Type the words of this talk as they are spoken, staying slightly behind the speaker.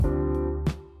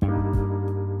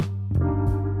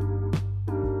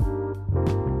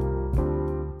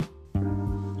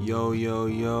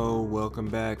Yo, welcome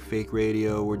back. Fake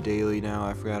Radio. We're daily now.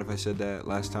 I forgot if I said that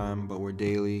last time, but we're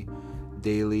daily,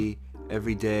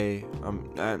 every day.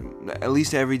 At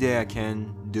least every day I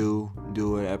can do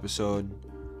an episode.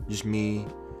 Just me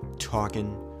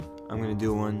talking. I'm gonna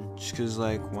do one just cause,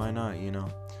 like, why not, you know?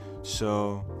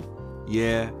 So,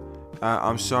 yeah.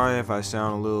 I'm sorry if I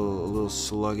sound a little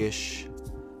sluggish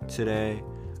today.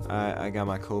 I got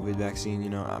my COVID vaccine, you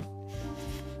know.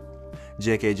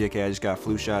 JK, I just got a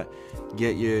flu shot.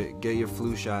 Get your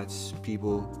flu shots,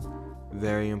 people.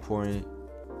 Very important.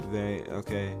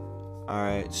 Okay.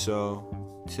 Alright,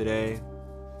 so today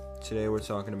we're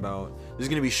talking about, this is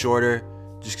gonna be shorter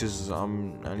just because I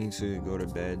need to go to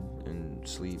bed and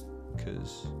sleep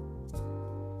because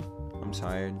I'm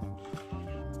tired.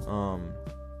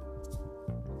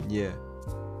 Yeah.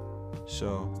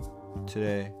 So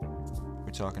today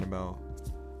we're talking about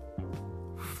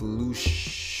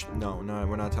No,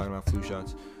 we're not talking about flu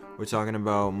shots. We're talking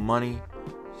about money,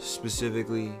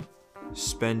 specifically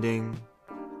spending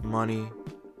money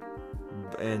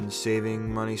and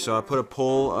saving money. So I put a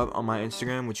poll up on my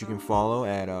Instagram, which you can follow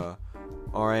at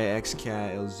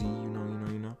RAXCATLZ.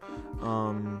 You know.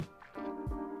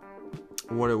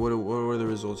 What are the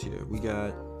results here? We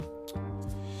got,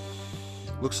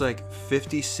 looks like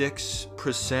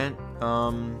 56%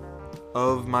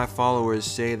 of my followers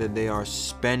say that they are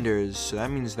spenders. So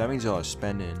that means y'all are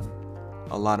spending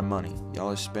a lot of money.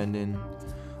 Y'all are spending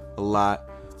a lot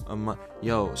of money.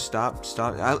 Yo, stop.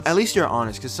 At least you're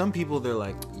honest, because some people, they're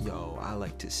like, yo, I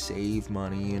like to save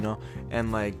money, you know,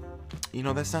 and, like, you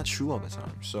know, that's not true all the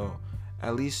time. So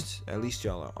at least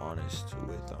y'all are honest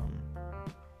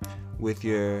with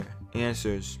your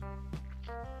answers.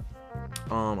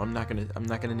 I'm not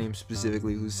gonna name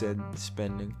specifically who said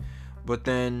spending, but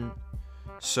then,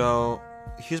 so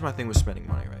here's my thing with spending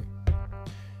money, right?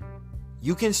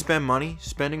 You can spend money.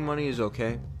 Spending money is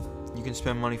okay. You can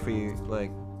spend money for you.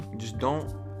 Like, just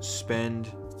don't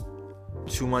spend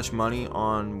too much money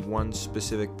on one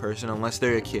specific person unless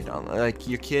they're a kid. Like,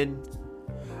 your kid,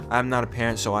 I'm not a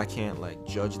parent, so I can't, like,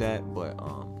 judge that, but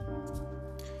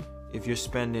if you're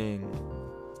spending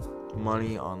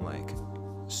money on, like,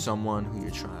 someone who you're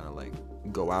trying to, like,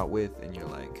 go out with, and you're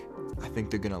like, I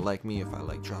think they're gonna like me if I,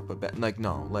 like, drop a bet. Like,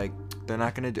 no, like, they're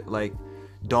not gonna do, like,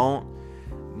 don't,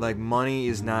 like, money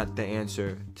is not the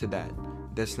answer to that.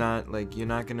 That's not, like, you're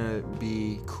not gonna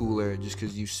be cooler just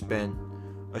because you spent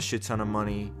a shit ton of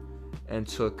money and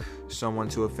took someone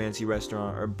to a fancy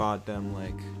restaurant or bought them,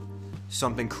 like,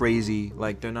 something crazy.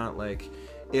 Like, they're not, like,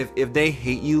 if they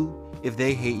hate you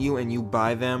and you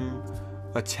buy them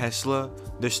a Tesla,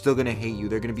 they're still gonna hate you.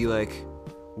 They're gonna be like,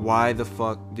 why the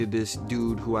fuck did this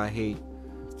dude who I hate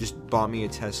just bought me a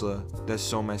Tesla? That's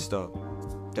so messed up.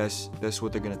 That's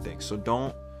what they're gonna think. So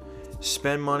don't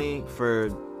spend money for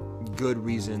good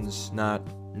reasons, not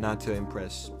to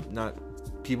impress.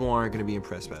 People aren't gonna be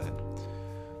impressed by that.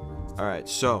 Alright,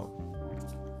 so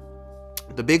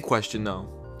the big question though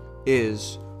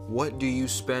is, what do you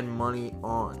spend money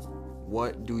on?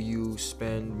 What do you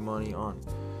spend money on?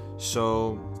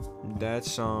 So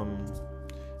that's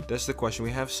the question.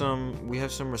 We have some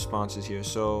responses here.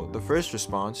 So the first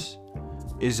response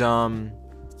is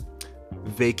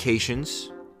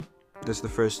vacations. That's the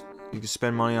first. You can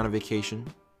spend money on a vacation.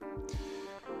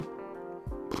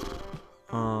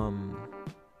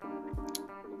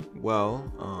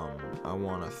 I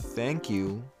want to thank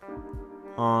you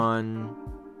on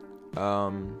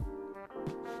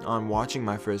watching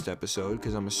my first episode,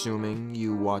 because I'm assuming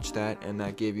you watched that and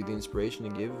that gave you the inspiration to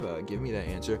give me that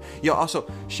answer. Yo, also,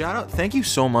 shout out, thank you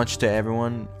so much to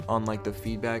everyone on, like, the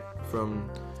feedback from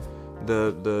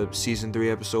the season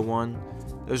 3 episode 1.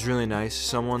 It was really nice.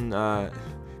 Someone,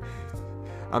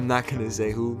 I'm not gonna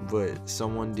say who, but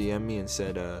someone DM'd me and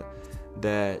said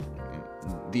that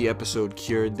the episode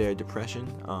cured their depression.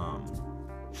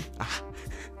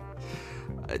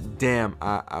 Damn,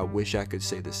 I wish I could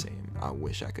say the same.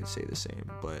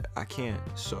 But I can't.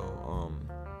 So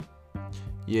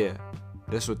yeah,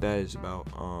 that's what that is about.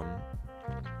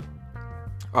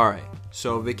 All right.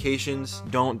 So vacations,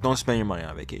 don't spend your money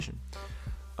on vacation.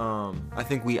 I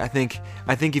think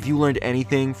if you learned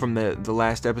anything from the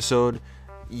last episode,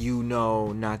 you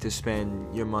know not to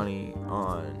spend your money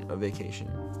on a vacation.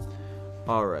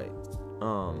 All right.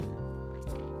 All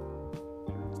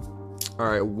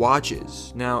right,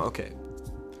 watches. Now, okay.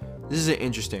 This is an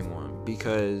interesting one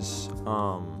because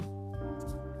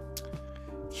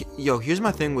here's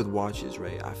my thing with watches,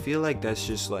 right? I feel like that's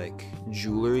just, like,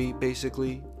 jewelry,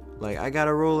 basically. Like, I got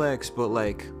a Rolex, but,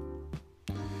 like,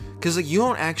 because, like, you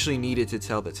don't actually need it to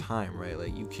tell the time, right?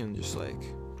 Like, you can just,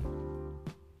 like,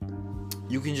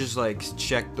 you can just like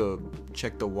check the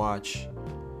watch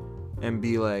and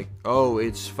be like, oh,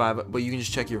 it's 5, but you can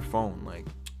just check your phone. Like,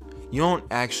 you don't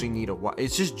actually need a watch.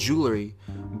 It's just jewelry,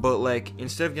 but like,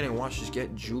 instead of getting a watch, just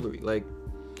get jewelry. Like,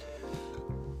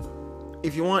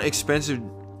 if you want expensive,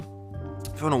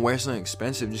 if you want to wear something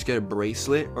expensive, just get a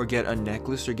bracelet or get a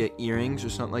necklace or get earrings or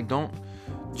something. Like, don't,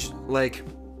 like,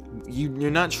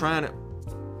 you're not trying to,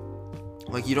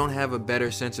 like, you don't have a better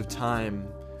sense of time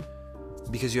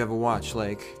because you have a watch.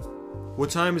 Like, what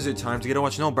time is it? Time to get a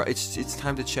watch? No, bro, it's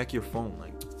time to check your phone.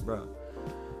 Like, bro.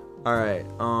 All right.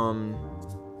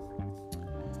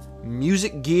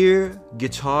 Music gear,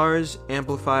 guitars,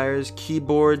 amplifiers,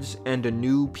 keyboards, and a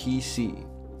new PC.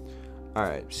 All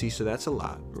right. See, so that's a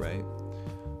lot, right?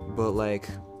 But like,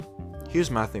 here's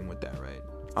my thing with that, right?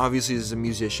 Obviously, as a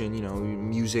musician, you know,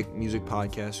 music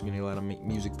podcast, we're gonna get a lot of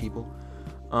music people.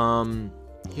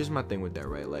 Here's my thing with that,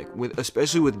 right? Like,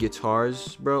 especially with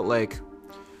guitars, bro. Like,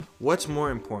 what's more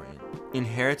important,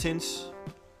 inheritance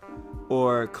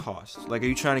or cost? Like, are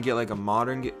you trying to get like a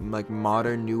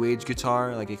modern new age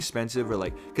guitar, like expensive, or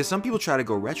like, because some people try to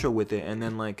go retro with it, and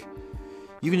then like,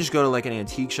 you can just go to like an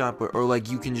antique shop, or like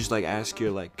you can just like ask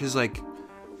your like, because like,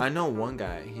 I know one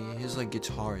guy, his like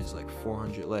guitar is like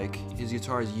 400, like his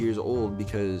guitar is years old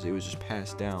because it was just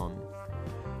passed down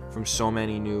from so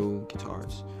many new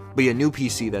guitars. But yeah, new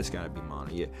PC, that's gotta be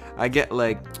mono. Yeah, I get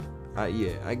like,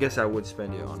 yeah, I guess I would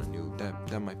spend it on a new.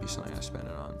 That might be something I spend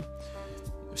it on.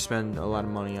 Spend a lot of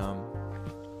money on.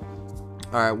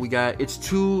 All right, we got. It's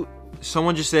too.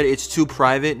 Someone just said it's too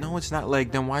private. No, it's not.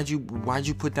 Like, then why'd you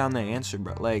put down the answer,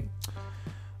 bro? Like,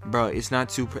 bro, it's not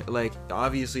too like,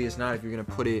 obviously it's not if you're gonna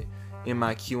put it in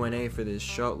my Q&A for this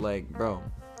show. Like, bro.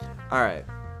 All right.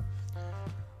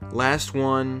 Last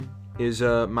one is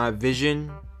my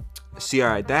vision. See, all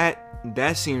right,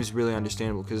 that seems really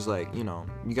understandable because, like, you know,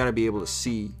 you gotta be able to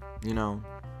see. You know,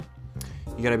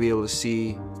 you gotta be able to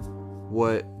see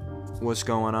what's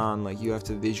going on. Like, you have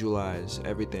to visualize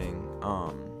everything.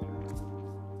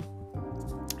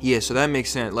 Yeah, so that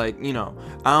makes sense. Like, you know,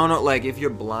 I don't know, like, if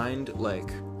you're blind,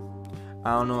 like,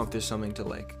 I don't know if there's something to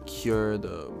like cure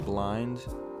the blind,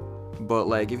 but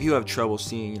like, if you have trouble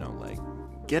seeing, you know, like,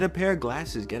 get a pair of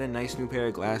glasses, get a nice new pair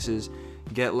of glasses,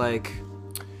 get like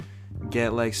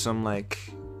some like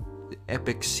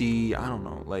Epic C, I don't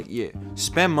know, like, yeah,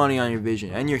 spend money on your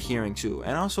vision and your hearing too,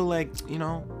 and also, like, you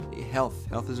know,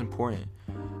 health is important.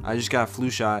 I just got a flu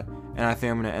shot, and I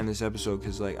think I'm gonna end this episode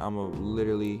because like, I'm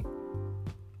literally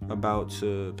about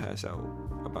to pass out.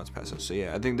 So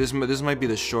yeah, I think this might be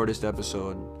the shortest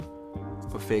episode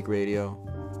of Fake Radio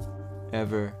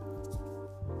ever.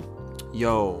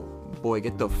 Yo, boy,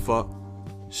 get the fuck.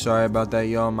 Sorry about that,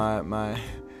 yo.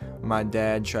 My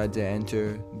dad tried to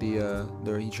enter he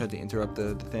tried to interrupt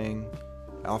the thing,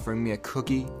 offering me a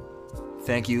cookie.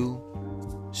 Thank you,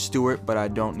 Stuart, but I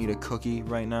don't need a cookie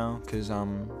right now because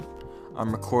I'm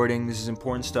recording. This is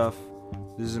important stuff.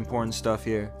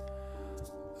 Here.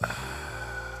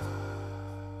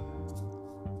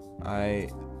 I'd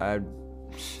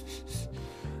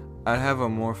have a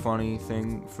more funny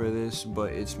thing for this,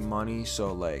 but it's money,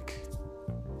 so like,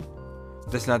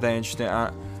 that's not that interesting.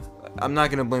 I'm not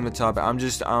gonna blame the topic.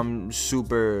 I'm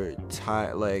super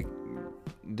tired. Like,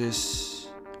 this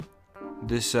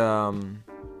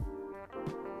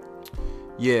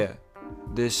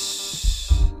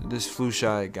flu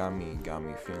shot got me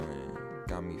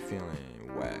feeling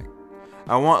whack.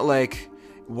 I want, like,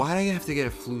 why do I have to get a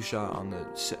flu shot on the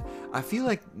set? I feel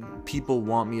like people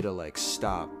want me to like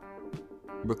stop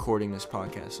recording this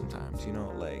podcast sometimes, you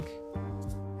know, like,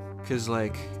 cause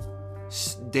like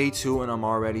day 2 and I'm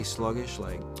already sluggish.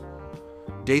 Like,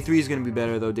 day 3 is gonna be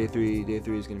better though. Day three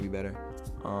is gonna be better.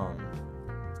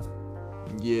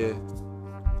 Yeah.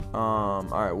 All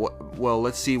right. Well,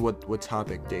 let's see what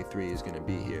topic day 3 is gonna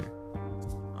be here.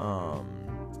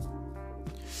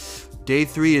 Day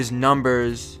 3 is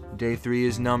numbers. Day 3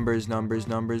 is numbers.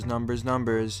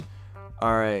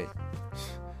 All right.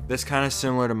 That's kind of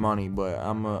similar to money, but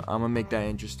I'm gonna make that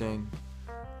interesting.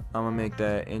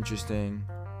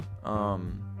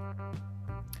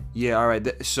 Yeah, all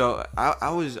right. So I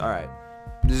was, all right.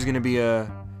 This is gonna be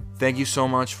thank you so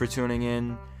much for tuning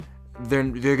in.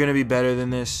 They're gonna be better than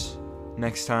this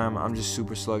next time. I'm just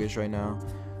super sluggish right now.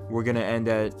 We're gonna end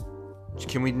at.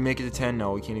 Can we make it to 10?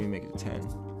 No, we can't even make it to 10.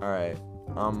 All right.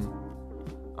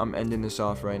 I'm ending this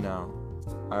off right now.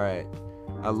 All right.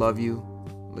 I love you.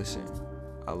 Listen,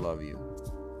 I love you.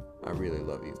 I really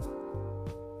love you.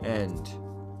 And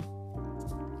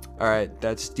all right,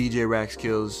 that's DJ Rax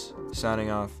Kills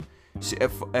signing off.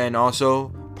 And also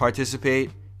participate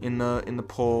in the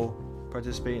poll.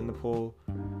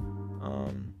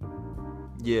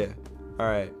 Yeah. All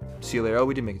right. See you later. Oh,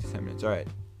 we did make it to 10 minutes. All right.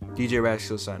 DJ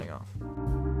Raxkill signing off.